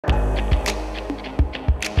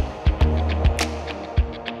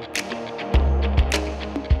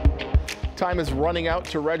Time is running out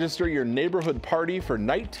to register your neighborhood party for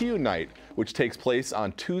Night to Unite, which takes place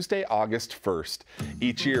on Tuesday, August 1st.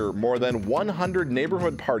 Each year, more than 100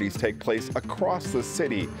 neighborhood parties take place across the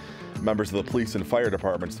city. Members of the police and fire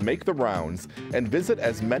departments make the rounds and visit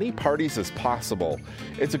as many parties as possible.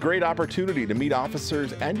 It's a great opportunity to meet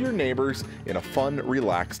officers and your neighbors in a fun,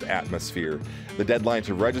 relaxed atmosphere. The deadline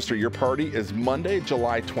to register your party is Monday,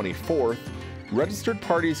 July 24th. Registered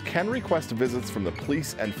parties can request visits from the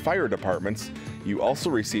police and fire departments. You also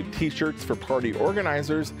receive t-shirts for party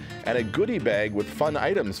organizers and a goodie bag with fun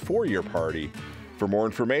items for your party. For more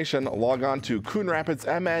information, log on to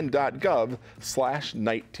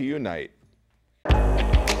coonrapidsmn.gov/night-to-unite.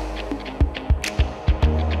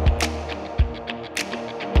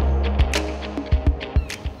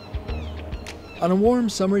 On a warm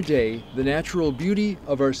summer day, the natural beauty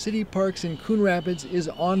of our city parks in Coon Rapids is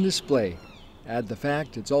on display. Add the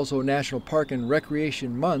fact it's also National Park and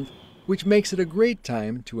Recreation Month, which makes it a great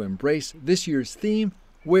time to embrace this year's theme,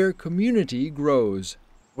 Where Community Grows.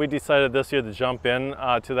 We decided this year to jump in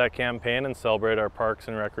to that campaign and celebrate our parks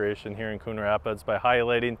and recreation here in Coon Rapids by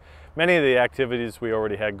highlighting many of the activities we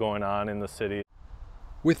already had going on in the city.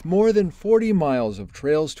 With more than 40 miles of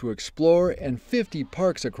trails to explore and 50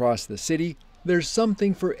 parks across the city, there's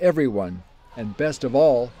something for everyone. And best of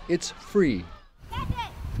all, it's free.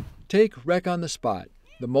 Take Rec on the Spot,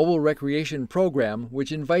 the mobile recreation program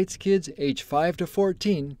which invites kids age 5 to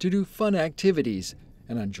 14 to do fun activities.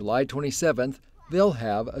 And on July 27th, they'll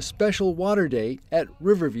have a special water day at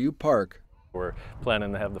Riverview Park. We're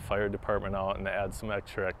planning to have the fire department out and add some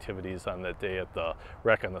extra activities on that day at the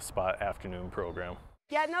Rec on the Spot afternoon program.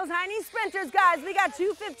 Getting those Heine sprinters, guys. We got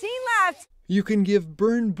 2:15 left. You can give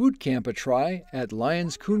Burn Boot Camp a try at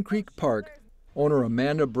Lyons Coon Creek Park. Owner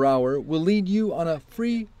Amanda Brower will lead you on a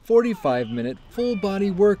free 45-minute full-body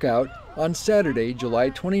workout on Saturday, July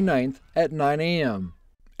 29th at 9 a.m.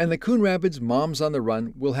 And the Coon Rapids Moms on the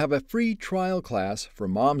Run will have a free trial class for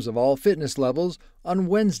moms of all fitness levels on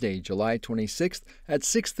Wednesday, July 26th at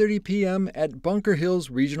 6:30 p.m. at Bunker Hills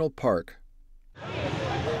Regional Park.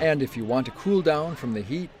 And if you want to cool down from the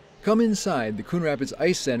heat, come inside the Coon Rapids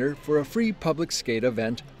Ice Center for a free public skate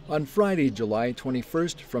event on Friday, July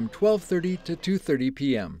 21st from 12:30 to 2:30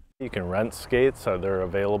 p.m. You can rent skates, they're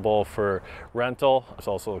available for rental. There's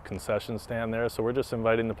also a concession stand there, so we're just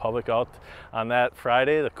inviting the public out on that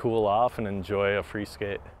Friday to cool off and enjoy a free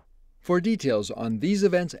skate. For details on these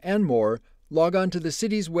events and more, log on to the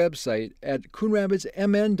city's website at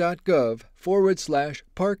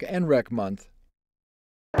coonrapidsmn.gov/Park and Rec Month.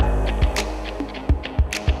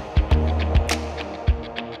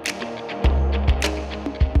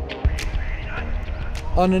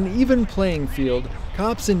 On an even playing field,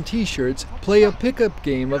 cops in t-shirts play a pickup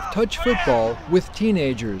game of touch football with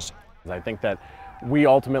teenagers. I think that we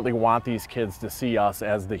ultimately want these kids to see us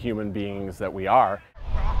as the human beings that we are.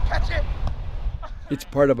 Catch it. It's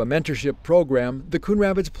part of a mentorship program the Coon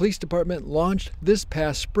Rapids Police Department launched this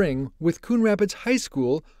past spring with Coon Rapids High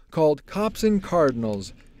School called Cops and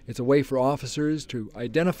Cardinals. It's a way for officers to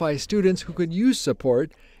identify students who could use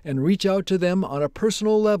support and reach out to them on a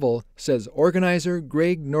personal level, says organizer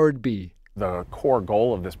Greg Nordby. The core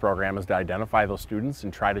goal of this program is to identify those students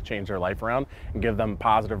and try to change their life around and give them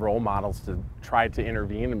positive role models to try to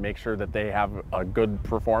intervene and make sure that they have a good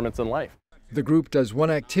performance in life. The group does one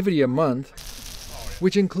activity a month,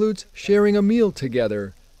 which includes sharing a meal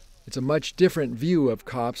together. It's a much different view of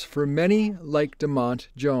cops for many like DeMont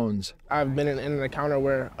Jones. I've been in an encounter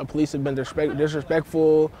where a police have been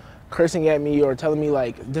disrespectful, cursing at me or telling me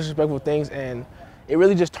like disrespectful things, and it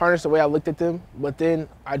really just tarnished the way I looked at them. But then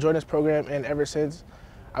I joined this program, and ever since,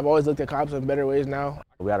 I've always looked at cops in better ways now.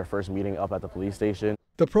 We had our first meeting up at the police station.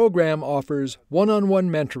 The program offers one-on-one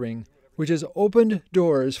mentoring, which has opened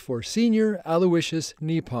doors for senior Aloysius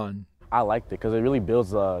Nippon. I liked it because it really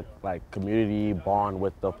builds a community bond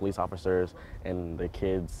with the police officers and the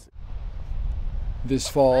kids. This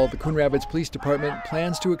fall, the Coon Rapids Police Department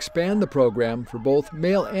plans to expand the program for both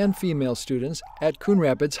male and female students at Coon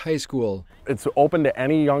Rapids High School. It's open to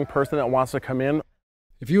any young person that wants to come in.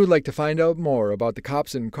 If you would like to find out more about the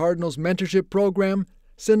Cops and Cardinals Mentorship Program,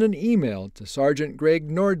 send an email to Sergeant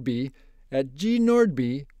Greg Nordby at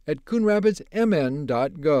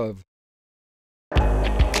gnordby@coonrapidsmn.gov.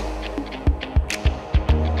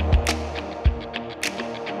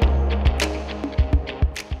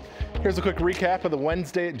 Here's a quick recap of the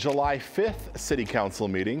Wednesday, July 5th City Council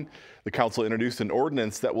meeting. The council introduced an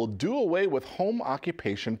ordinance that will do away with home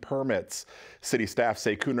occupation permits. City staff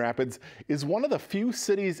say Coon Rapids is one of the few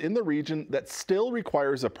cities in the region that still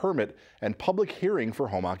requires a permit and public hearing for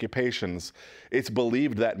home occupations. It's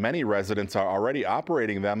believed that many residents are already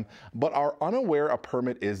operating them, but are unaware a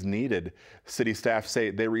permit is needed. City staff say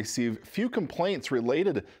they receive few complaints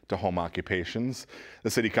related to home occupations. The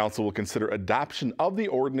City Council will consider adoption of the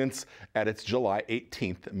ordinance at its July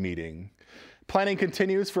 18th meeting. Planning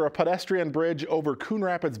continues for a pedestrian bridge over Coon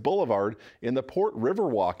Rapids Boulevard in the Port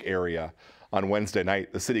Riverwalk area. On Wednesday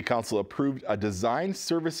night, the City Council approved a design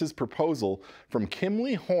services proposal from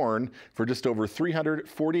Kimley Horn for just over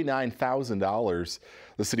 $349,000.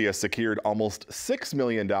 The city has secured almost $6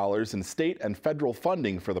 million in state and federal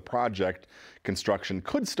funding for the project. Construction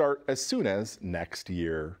could start as soon as next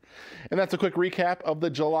year. And that's a quick recap of the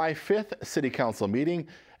July 5th City Council meeting.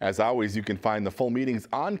 As always, you can find the full meetings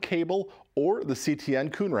on cable or the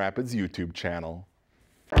CTN Coon Rapids YouTube channel.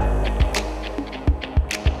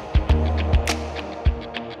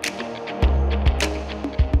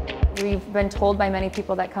 We've been told by many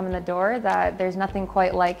people that come in the door that there's nothing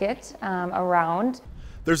quite like it around.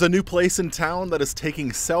 There's a new place in town that is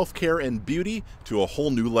taking self-care and beauty to a whole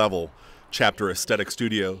new level. Chapter Aesthetic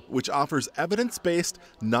Studio, which offers evidence-based,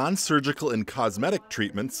 non-surgical and cosmetic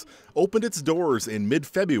treatments, opened its doors in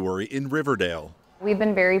mid-February in Riverdale. We've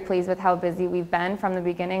been very pleased with how busy we've been from the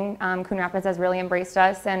beginning. Coon Rapids has really embraced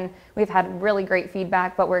us, and we've had really great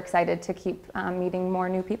feedback, but we're excited to keep meeting more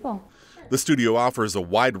new people. The studio offers a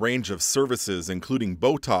wide range of services, including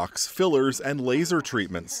Botox, fillers, and laser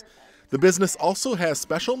treatments. The business also has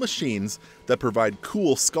special machines that provide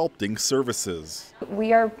cool sculpting services.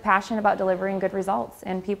 We are passionate about delivering good results,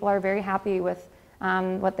 and people are very happy with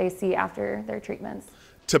what they see after their treatments.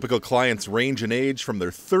 Typical clients range in age from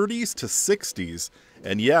their 30s to 60s.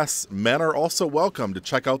 And yes, men are also welcome to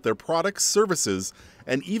check out their products, services,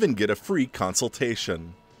 and even get a free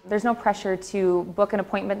consultation. There's no pressure to book an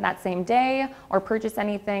appointment that same day or purchase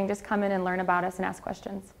anything. Just come in and learn about us and ask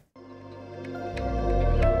questions.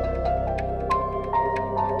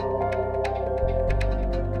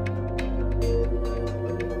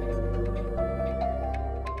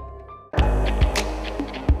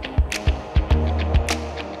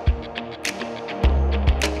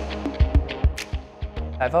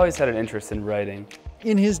 I've always had an interest in writing.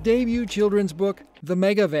 In his debut children's book, The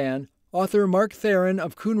Mega Van, author Mark Theron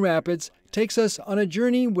of Coon Rapids takes us on a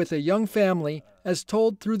journey with a young family as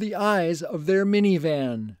told through the eyes of their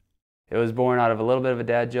minivan. It was born out of a little bit of a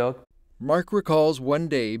dad joke. Mark recalls one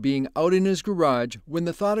day being out in his garage when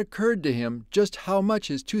the thought occurred to him just how much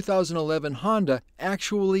his 2011 Honda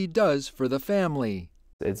actually does for the family.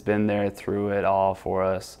 It's been there through it all for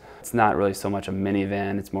us. It's not really so much a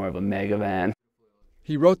minivan, it's more of a mega van.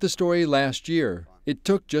 He wrote the story last year. It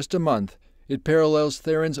took just a month. It parallels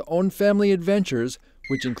Theron's own family adventures,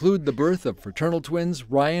 which include the birth of fraternal twins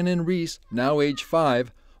Ryan and Reese, now age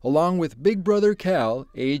 5, along with big brother Cal,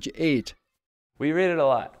 age 8. We read it a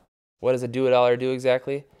lot. What does a do-it-aller do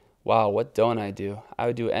exactly? Wow, what don't I do? I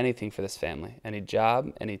would do anything for this family. Any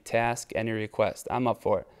job, any task, any request. I'm up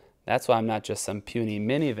for it. That's why I'm not just some puny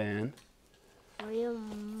minivan.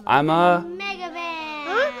 I'm a mega van.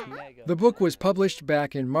 The book was published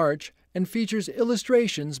back in March and features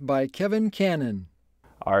illustrations by Kevin Cannon.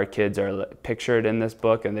 Our kids are pictured in this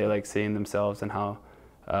book, and they like seeing themselves and how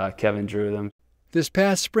Kevin drew them. This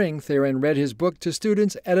past spring, Theron read his book to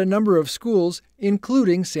students at a number of schools,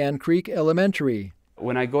 including Sand Creek Elementary.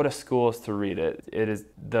 When I go to schools to read it, it is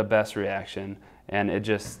the best reaction, and it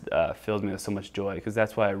just fills me with so much joy, because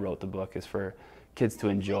that's why I wrote the book, is for kids to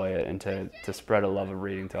enjoy it and to spread a love of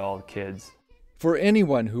reading to all the kids. For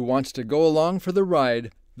anyone who wants to go along for the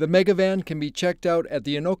ride, the Megavan can be checked out at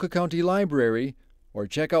the Anoka County Library, or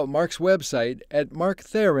check out Mark's website at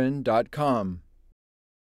marktheron.com.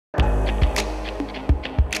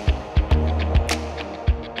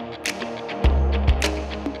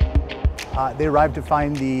 They arrived to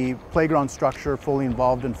find the playground structure fully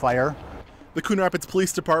involved in fire. The Coon Rapids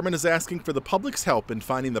Police Department is asking for the public's help in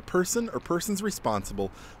finding the person or persons responsible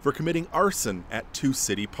for committing arson at 2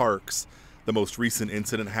 city parks. The most recent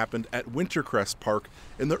incident happened at Wintercrest Park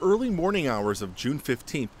in the early morning hours of June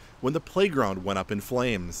 15th when the playground went up in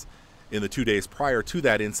flames. In the 2 days prior to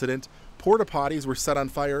that incident, porta potties were set on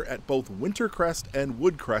fire at both Wintercrest and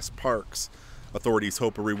Woodcrest parks. Authorities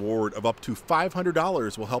hope a reward of up to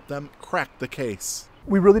 $500 will help them crack the case.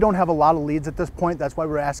 We really don't have a lot of leads at this point. That's why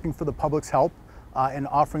we're asking for the public's help in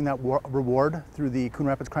offering that reward through the Coon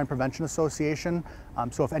Rapids Crime Prevention Association.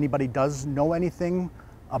 So if anybody does know anything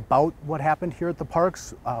about what happened here at the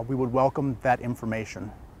parks, we would welcome that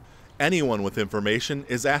information. Anyone with information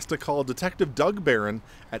is asked to call Detective Doug Barron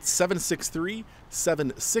at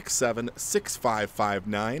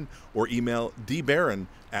 763-767-6559 or email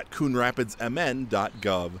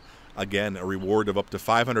dbarron@coonrapidsmn.gov. Again, a reward of up to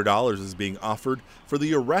 $500 is being offered for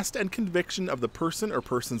the arrest and conviction of the person or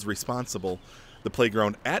persons responsible. The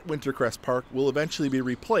playground at Wintercrest Park will eventually be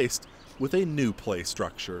replaced with a new play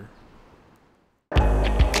structure.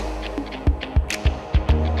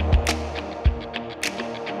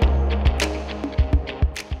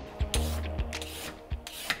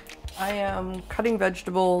 I am cutting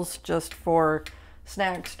vegetables just for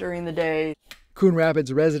snacks during the day. Coon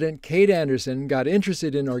Rapids resident Kate Anderson got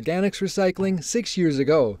interested in organics recycling 6 years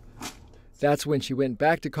ago. That's when she went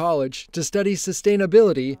back to college to study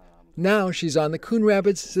sustainability. Now she's on the Coon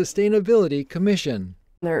Rapids Sustainability Commission.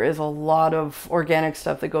 There is a lot of organic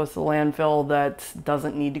stuff that goes to the landfill that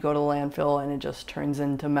doesn't need to go to the landfill, and it just turns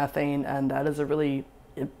into methane, and that is a really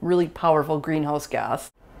powerful greenhouse gas.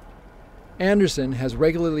 Anderson has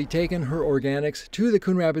regularly taken her organics to the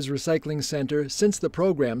Coon Rapids Recycling Center since the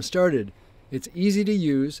program started. It's easy to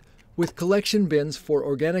use, with collection bins for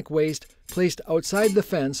organic waste placed outside the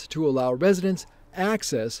fence to allow residents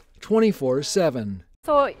access 24/7.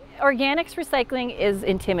 So organics recycling is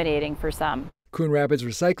intimidating for some. Coon Rapids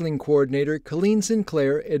Recycling Coordinator Colleen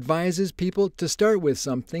Sinclair advises people to start with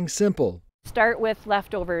something simple. Start with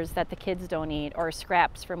leftovers that the kids don't eat or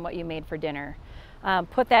scraps from what you made for dinner.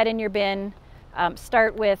 Put that in your bin.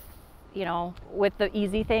 Start with, with the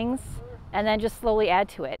easy things, and then just slowly add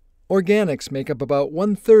to it. Organics make up about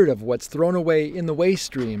 1/3 of what's thrown away in the waste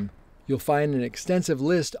stream. You'll find an extensive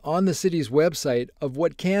list on the city's website of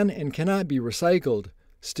what can and cannot be recycled.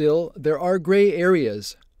 Still, there are gray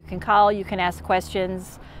areas. You can call, you can ask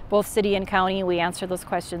questions. Both city and county, we answer those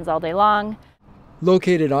questions all day long.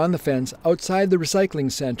 Located on the fence outside the recycling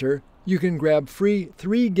center, you can grab free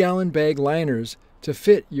 3-gallon bag liners to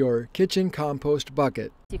fit your kitchen compost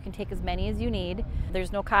bucket. You can take as many as you need.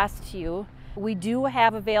 There's no cost to you. We do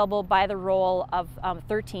have available by the roll of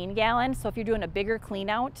 13 gallons, so if you're doing a bigger clean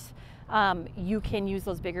out, you can use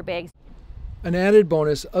those bigger bags. An added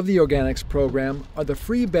bonus of the organics program are the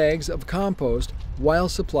free bags of compost while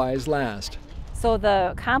supplies last. So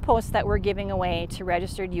the compost that we're giving away to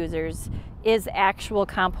registered users is actual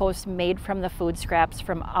compost made from the food scraps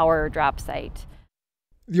from our drop site.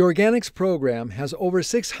 The organics program has over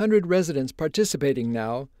 600 residents participating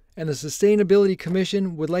now, and the Sustainability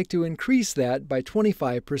Commission would like to increase that by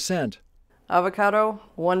 25%. Avocado,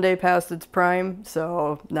 1 day past its prime,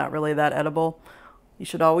 so not really that edible. You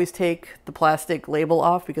should always take the plastic label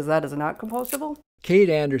off because that is not compostable. Kate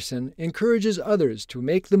Anderson encourages others to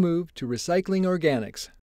make the move to recycling organics.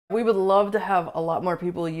 We would love to have a lot more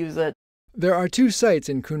people use it. There are 2 sites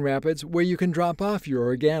in Coon Rapids where you can drop off your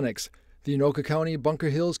organics: the Anoka County Bunker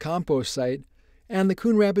Hills compost site and the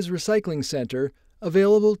Coon Rapids Recycling Center,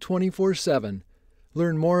 available 24/7.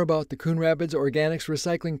 Learn more about the Coon Rapids Organics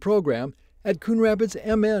Recycling Program at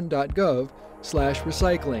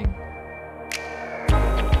coonrapidsmn.gov/recycling.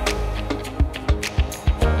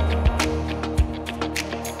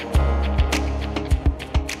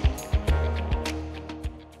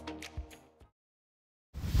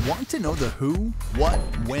 Want to know the who, what,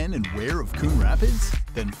 when, and where of Coon Rapids?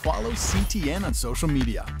 Then follow CTN on social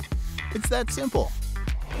media. It's that simple.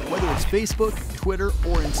 Whether it's Facebook, Twitter,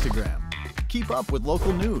 or Instagram, keep up with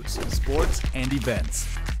local news, sports, and events.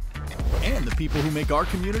 And the people who make our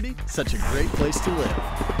community such a great place to live.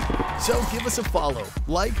 So give us a follow,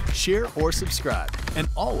 like, share, or subscribe, and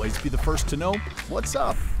always be the first to know what's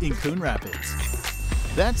up in Coon Rapids.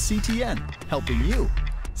 That's CTN, helping you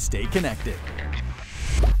stay connected.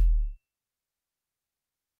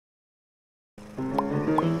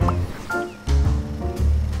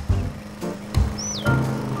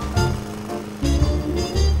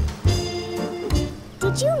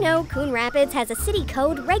 Did you know Coon Rapids has a city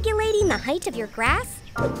code regulating the height of your grass?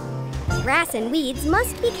 Grass and weeds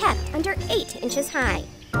must be kept under 8 inches high.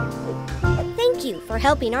 Thank you for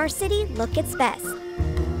helping our city look its best.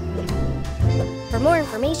 For more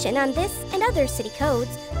information on this and other city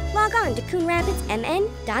codes, log on to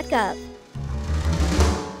coonrapidsmn.gov.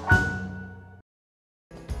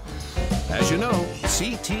 As you know,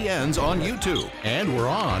 CTN's on YouTube, and we're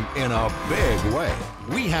on in a big way.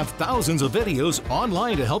 We have thousands of videos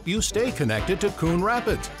online to help you stay connected to Coon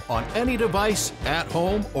Rapids on any device, at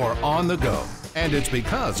home, or on the go. And it's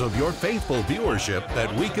because of your faithful viewership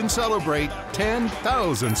that we can celebrate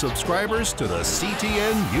 10,000 subscribers to the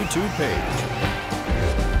CTN YouTube page.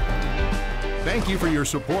 Thank you for your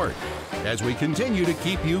support as we continue to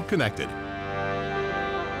keep you connected.